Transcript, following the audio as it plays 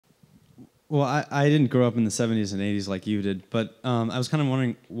Well, I didn't grow up in the 70s and 80s like you did, but I was kind of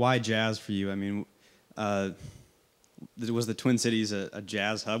wondering why jazz for you? I mean, uh, was the Twin Cities a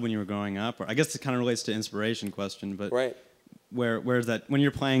jazz hub when you were growing up? Or I guess it kind of relates to inspiration question, but Right. where's that, when you're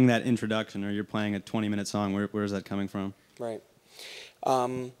playing that introduction or you're playing a 20-minute song, where's that coming from? Right.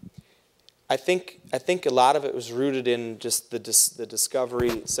 I think a lot of it was rooted in just the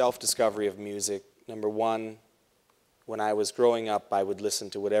discovery, self-discovery of music. Number one, when I was growing up, I would listen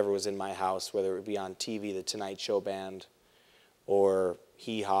to whatever was in my house, whether it would be on TV, The Tonight Show Band, or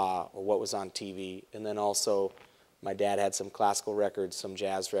Hee Haw, or what was on TV. And then also, my dad had some classical records, some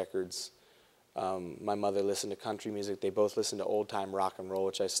jazz records. My mother listened to country music. They both listened to old-time rock and roll,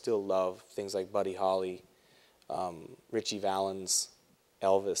 which I still love. Things like Buddy Holly, Richie Valens,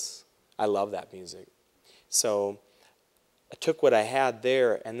 Elvis. I love that music. So I took what I had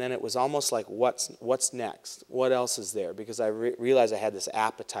there, and then it was almost like, what's next? What else is there? Because I realized I had this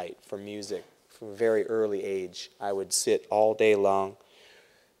appetite for music from a very early age. I would sit all day long,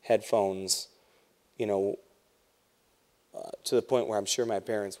 headphones, you know, to the point where I'm sure my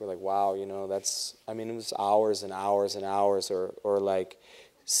parents were like, wow, you know, that's, I mean, it was hours and hours and hours, or like,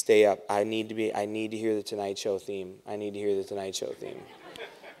 stay up, I need to hear the Tonight Show theme. I need to hear the Tonight Show theme.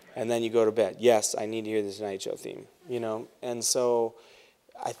 And then you go to bed. Yes, I need to hear the Tonight Show theme, you know? And so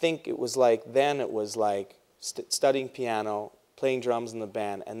I think it was like, then it was like studying piano, playing drums in the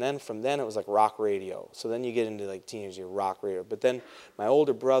band, and then from then it was like rock radio. So then you get into like teenage year rock radio. But then my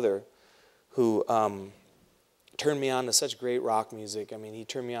older brother, who turned me on to such great rock music. I mean, he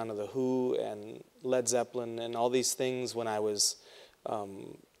turned me on to The Who and Led Zeppelin and all these things when I was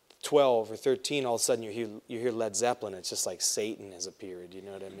 12 or 13. All of a sudden you hear Led Zeppelin. It's just like Satan has appeared, you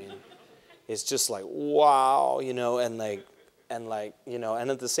know what I mean? It's just like, wow, you know, and you know,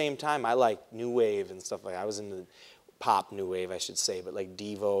 and at the same time I like new wave and stuff like that. I was into pop new wave, I should say, but like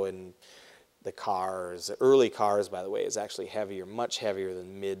Devo and the Cars. The early Cars, by the way, is actually heavier, much heavier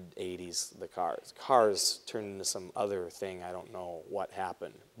than mid-'80s, the Cars. Cars turned into some other thing. I don't know what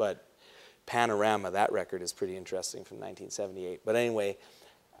happened. But Panorama, that record is pretty interesting from 1978. But anyway,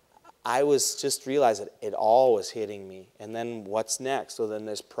 I was just realized that it all was hitting me. And then what's next? So then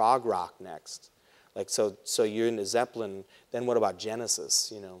there's prog rock next. Like, so you're into Zeppelin, then what about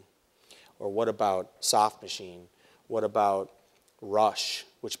Genesis, you know? Or what about Soft Machine? What about Rush,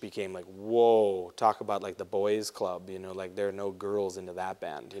 which became like, whoa, talk about like the boys club, you know, like there are no girls into that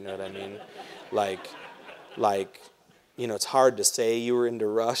band, you know what I mean? like, you know, it's hard to say you were into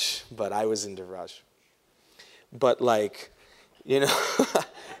Rush, but I was into Rush. But like, you know,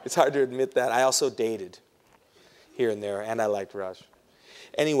 it's hard to admit that. I also dated here and there, and I liked Rush.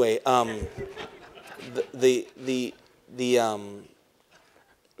 Anyway, then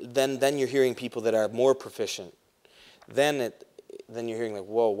you're hearing people that are more proficient. Then you're hearing like,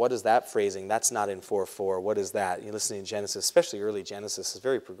 whoa, what is that phrasing? That's not in 4/4. What is that? You're listening to Genesis, especially early Genesis. It's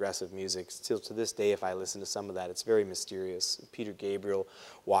very progressive music. Still to this day, if I listen to some of that, it's very mysterious. Peter Gabriel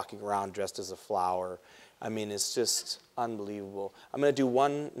walking around dressed as a flower. I mean, it's just unbelievable. I'm going to do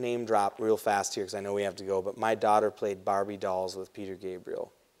one name drop real fast here because I know we have to go, but my daughter played Barbie dolls with Peter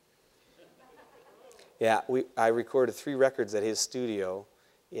Gabriel. Yeah, I recorded 3 records at his studio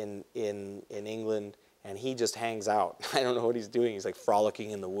in England, and he just hangs out. I don't know what he's doing. He's like frolicking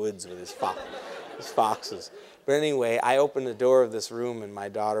in the woods with his foxes. But anyway, I opened the door of this room, and my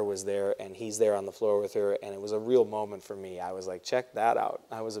daughter was there, and he's there on the floor with her, and it was a real moment for me. I was like, check that out.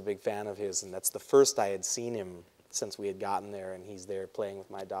 I was a big fan of his, and that's the first I had seen him since we had gotten there, and he's there playing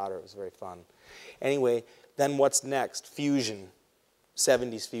with my daughter. It was very fun. Anyway, then what's next? Fusion,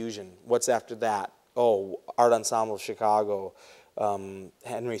 70s fusion. What's after that? Oh, Art Ensemble of Chicago,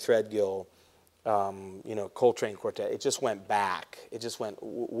 Henry Threadgill, you know, Coltrane Quartet. It just went back. It just went,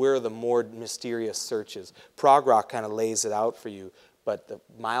 where are the more mysterious searches? Prog rock kind of lays it out for you, but the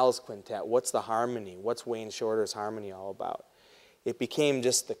Miles Quintet, what's the harmony? What's Wayne Shorter's harmony all about? It became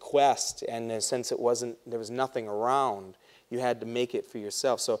just the quest, and since there was nothing around, you had to make it for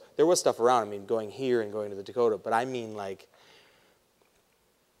yourself. So there was stuff around, I mean, going here and going to the Dakota, but I mean like,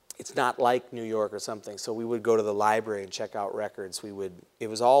 it's not like New York or something, so we would go to the library and check out records. It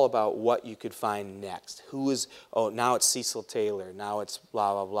was all about what you could find next. Now it's Cecil Taylor, now it's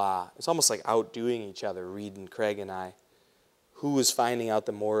blah, blah, blah. It's almost like outdoing each other, Reed and Craig and I. Who was finding out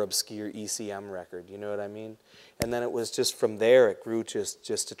the more obscure ECM record, you know what I mean? And then it was just from there, it grew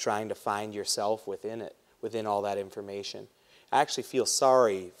just to trying to find yourself within it, within all that information. I actually feel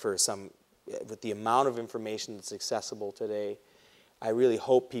sorry for with the amount of information that's accessible today. I really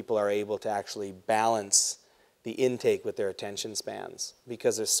hope people are able to actually balance the intake with their attention spans,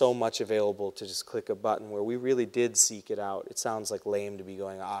 because there's so much available to just click a button, where we really did seek it out. It sounds like lame to be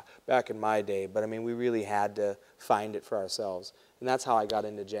going, back in my day, but I mean, we really had to find it for ourselves. And that's how I got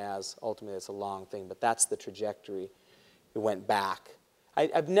into jazz. Ultimately, it's a long thing, but that's the trajectory. It went back.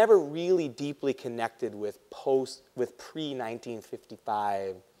 I've never really deeply connected with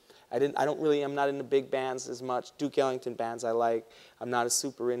pre-1955. I'm not into big bands as much. Duke Ellington bands I like. I'm not as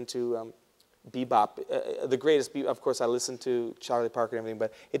super into bebop. The greatest bebop, of course, I listen to Charlie Parker and everything,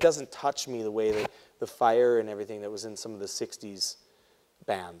 but it doesn't touch me the way that the fire and everything that was in some of the 60s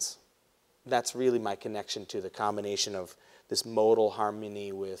bands. That's really my connection to the combination of this modal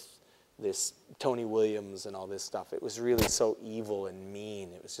harmony with this Tony Williams and all this stuff. It was really so evil and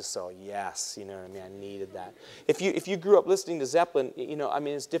mean. It was just so, yes, you know what I mean? I needed that. If you grew up listening to Zeppelin, you know, I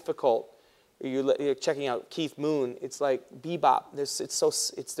mean, it's difficult. You're checking out Keith Moon. It's like bebop.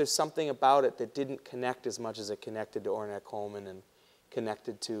 There's something about it that didn't connect as much as it connected to Ornette Coleman and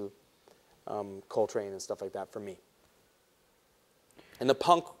connected to Coltrane and stuff like that for me. And the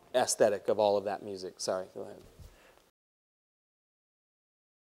punk aesthetic of all of that music. Sorry, go ahead.